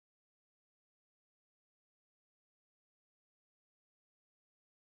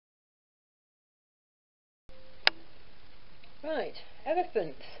Right,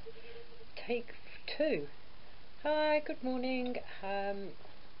 elephants. Take 2. Hi, good morning.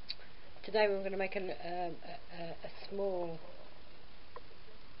 Today we're going to make a small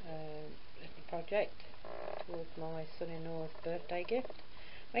little project towards my son-in-law's birthday gift.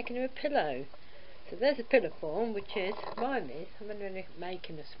 Making him a pillow. So there's a pillow form, which is, mine is, I'm only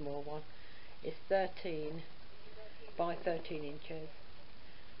making a small one. It's 13 by 13 inches.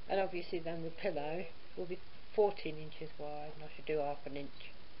 And obviously then the pillow will be 14 inches wide, and I should do half an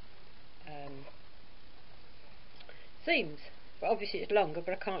inch seams. But obviously it's longer,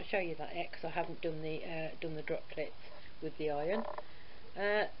 but I can't show you that yet because I haven't done the droplets with the iron.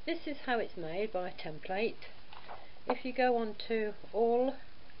 This is how it's made by template. If you go on to all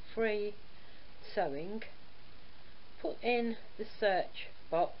free sewing, put in the search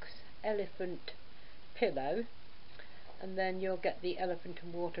box elephant pillow, and then you'll get the elephant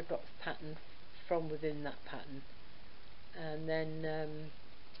and water drops pattern from within that pattern. And then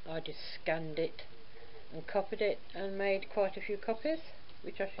I just scanned it and copied it and made quite a few copies,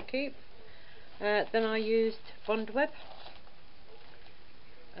 which I should keep. Then I used bondweb,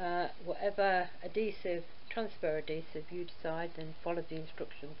 whatever adhesive, transfer adhesive you decide, then follow the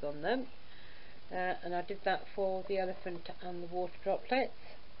instructions on them. And I did that for the elephant and the water droplets.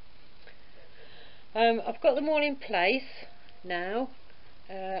 I've got them all in place now,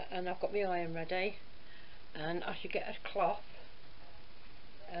 and I've got my iron ready, and I should get a cloth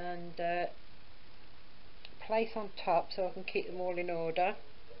and place on top so I can keep them all in order.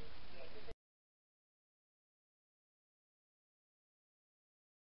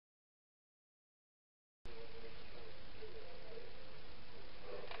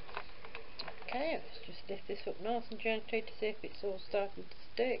 Okay, let's just lift this up nice and gently to see if it's all starting to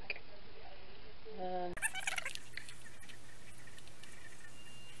stick.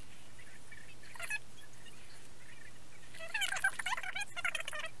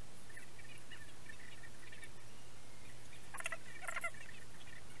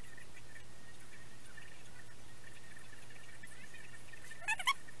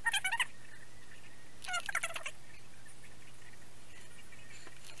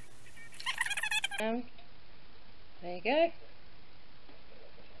 There you go.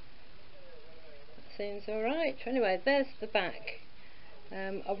 That seems alright. Anyway, there's the back.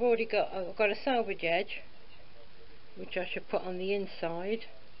 I've got a salvage edge which I should put on the inside,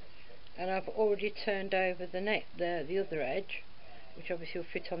 and I've already turned over the other edge, which obviously will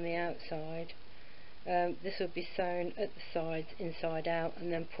fit on the outside. This will be sewn at the sides inside out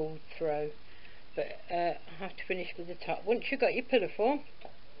and then pulled through, but I have to finish with the top. Once you've got your pillow form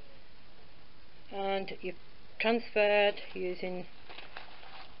and you've transferred using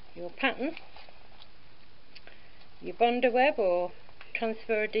your pattern, your bondweb or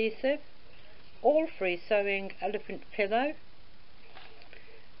transfer adhesive, all free sewing elephant pillow,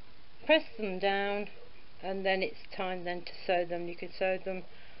 press them down, and then it's time then to sew them. You can sew them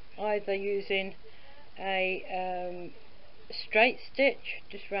either using a straight stitch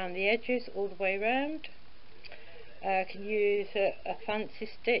just round the edges all the way round. You can use a fancy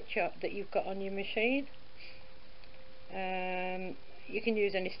stitch that you've got on your machine. You can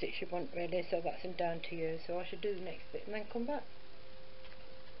use any stitch you want really, so that's down to you. So I should do the next bit and then come back.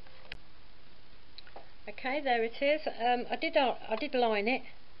 Okay, there it is. I did line it.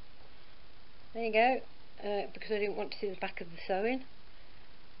 There you go, because I didn't want to see the back of the sewing.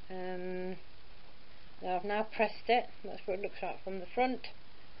 Now I've now pressed it. That's what it looks like from the front.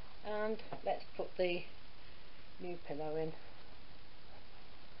 And let's put the new pillow in.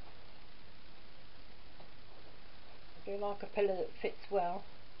 I do like a pillow that fits well.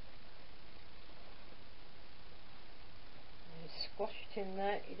 You squash it in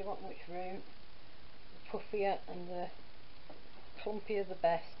there. You don't want much room. The puffier and the clumpier the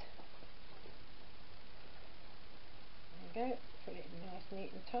best. There you go. Put it in nice,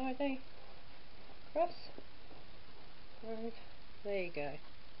 neat and tidy. Across. And there you go.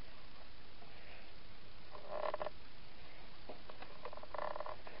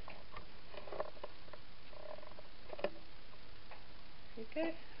 There you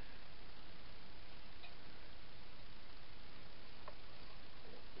go.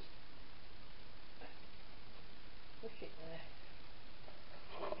 Push it there.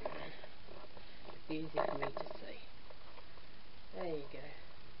 It'd be easy for me to see. There you go.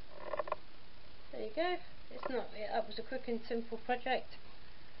 There you go. It's not. That was a quick and simple project.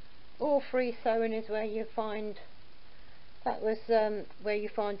 All free sewing is where you find. That was where you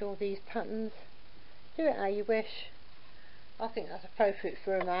find all these patterns. Do it how you wish. I think that's appropriate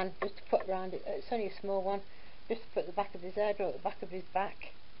for a man, just to put around it. It's only a small one, just to put the back of his head or at the back of his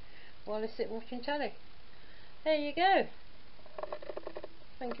back while he's sitting watching telly. There you go.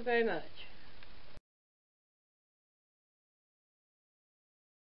 Thank you very much.